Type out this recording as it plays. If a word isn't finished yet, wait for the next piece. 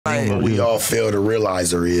What we all fail to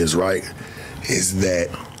realize is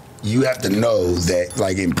that you have to know that,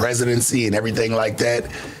 like in presidency and everything like that,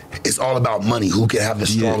 it's all about money. Who can have the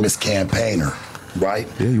strongest campaigner, right?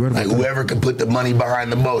 Yeah, you're right. Like whoever can put the money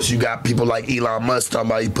behind the most. You got people like Elon Musk talking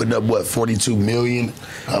about he putting up what, 42 million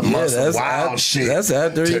a month. That's wild shit. That's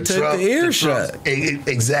after he took the earshot.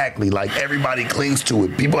 Exactly. Like everybody clings to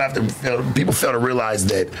it. People fail to realize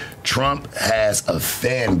that Trump has a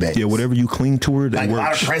fan base. Yeah, whatever you cling to it, like it works. A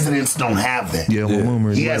lot of presidents don't have that. Yeah,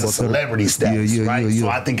 he has a celebrity status, right? So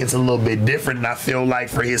I think it's a little bit different, and I feel like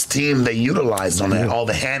for his team, they utilized on that. All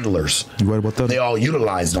the handlers, you right about that? They all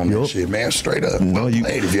utilized on that shit, man. Straight up. No, well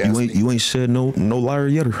played, if you ask me. You ain't said no liar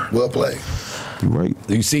yet. Well played. You right.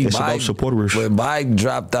 You see, it's about supporters. When Biden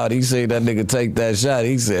dropped out, he said that nigga take that shot.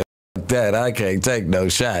 He said, that I can't take no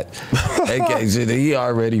shot.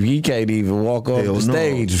 He can't even walk off the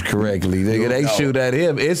stage correctly. Nigga, they shoot at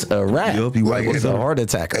him. It's a wrap. It's a heart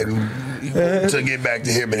attack. To get back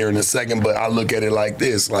to him here in a second, but I look at it like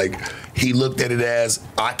this: like he looked at it as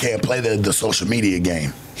I can't play the social media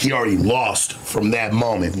game. He already lost from that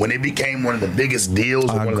moment when it became one of the biggest deals,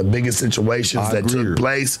 one of the biggest situations that took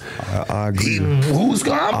place. I agree.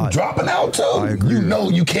 I'm dropping out too. You know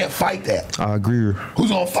you can't fight that. I agree. Who's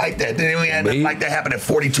gonna fight that? Then we had nothing like that happen in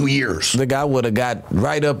 42 years. The guy would have got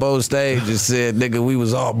right up on stage and said, "Nigga, we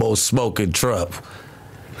was almost smoking Trump."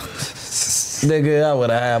 Nigga, I would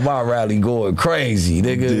have had my rally going crazy.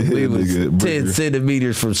 Nigga, we was 10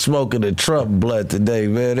 centimeters from smoking a Trump blunt today,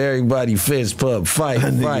 man. Everybody fist pump, fight.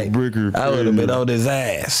 I would have been on his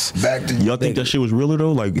ass. Y'all think that shit was realer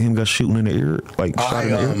though? Like him got shooting in the ear, like shot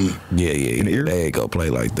in the ear? Yeah. In the ear? They ain't gonna play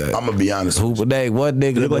like that. I'm gonna be honest. One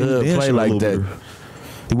nigga in the hood play like that.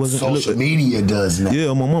 Social media does now.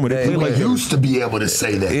 Yeah, my mama. They play like used to be able to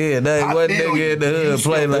say that. Yeah, they wasn't nigga in the hood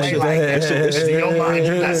play like that. Your mind,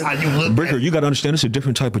 that's how you look. Bricker, you got to understand, it's a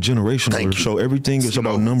different type of generation. So everything is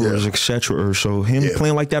about numbers, etc. So him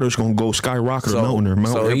playing like that is going to go skyrocket or mountain or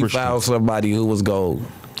Mount So Everest. he found somebody who was going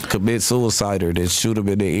to commit suicide or then shoot him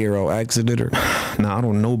in the ear on accident or? Nah, I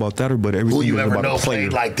don't know about that, but everything who you is ever about know a player.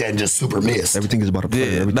 played like that and just super missed. Everything is about a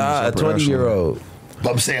player. Nah, a 20-year-old.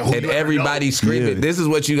 But I'm saying, and everybody screaming. This is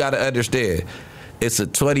what you got to understand. It's a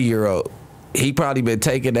 20-year-old. He probably been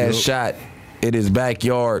taking that shot in his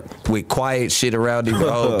backyard with quiet shit around him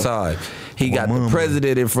the whole time. He got the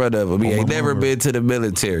president in front of him. He ain't never been to the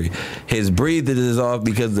military. His breathing is off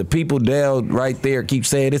because the people down right there keep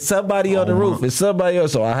saying, it's somebody on the roof. It's somebody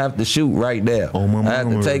else. So I have to shoot right now. I have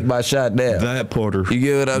to take my shot now. That Porter. You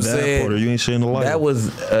get what I'm saying? That Porter. You ain't saying the light. That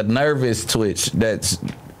was a nervous twitch that's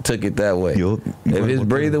took it that way. If his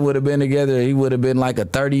breathing would have been together, he would have been like a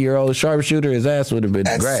 30-year-old sharpshooter. His ass would have been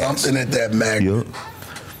grass. Something at that magnitude,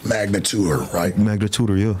 right?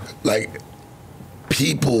 Magnitude, yeah. Like,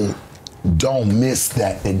 people don't miss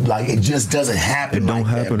that. It just doesn't happen. It don't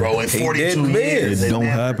happen, bro. In 42 years, it don't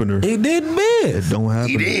happen. He didn't miss. It don't happen.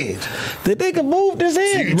 He did. The nigga moved his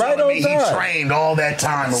head right on time. He trained all that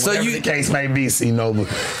time, or whatever the case may be.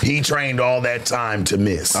 He trained all that time to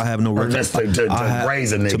miss. I have no recollection. To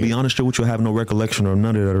raise a nigga. To be honest with you, I have no recollection of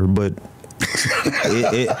none of that. But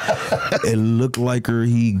it looked like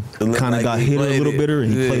he kind of got hit a little bit,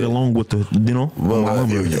 and he played along with the,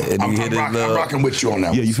 I'm rocking with you on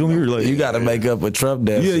that. Yeah, you feel me? Like, you got to make up a Trump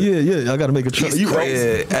dancer. Yeah. I got to make a Trump.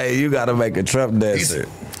 Hey, you got to make a Trump dancer.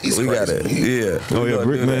 We got it. Oh yeah,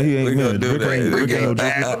 Brick man, he ain't man. Brick ain't no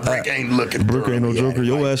joker. Brick ain't looking. Brick ain't no joker.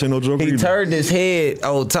 Your ass ain't no joker. He turned his head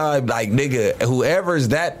on time, like nigga. Whoever's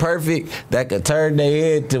that perfect that could turn their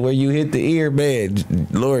head to where you hit the ear, man.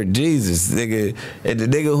 Lord Jesus, nigga, and the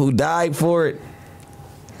nigga who died for it.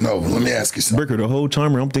 No, let me ask you something. Bricker, the whole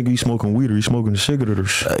time I'm thinking he's smoking weed or he's smoking a cigarette or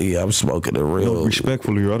yeah, I'm smoking a real. No,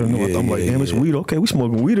 respectfully, I don't know. I'm like, damn, it's weed. Okay, we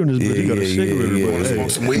smoking weed in this bitch. He got a cigarette. You want to smoke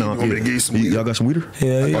some weed? You want me to give you some weed? Y'all got some weed?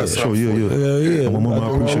 Yeah. Sure, yeah. My mama,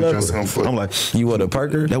 I appreciate y'all. I'm like, you want a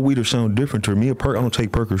perker? That weeder sound different to me. A perk, I don't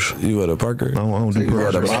take perkers. You want a perker? I don't do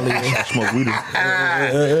perkers. I smoke weed.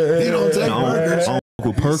 You don't take perkers?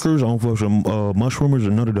 With perkers, I don't fuck with mushroomers or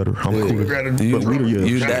none of that. I'm cool. But weeder,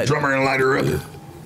 you got a drummer and lighter up.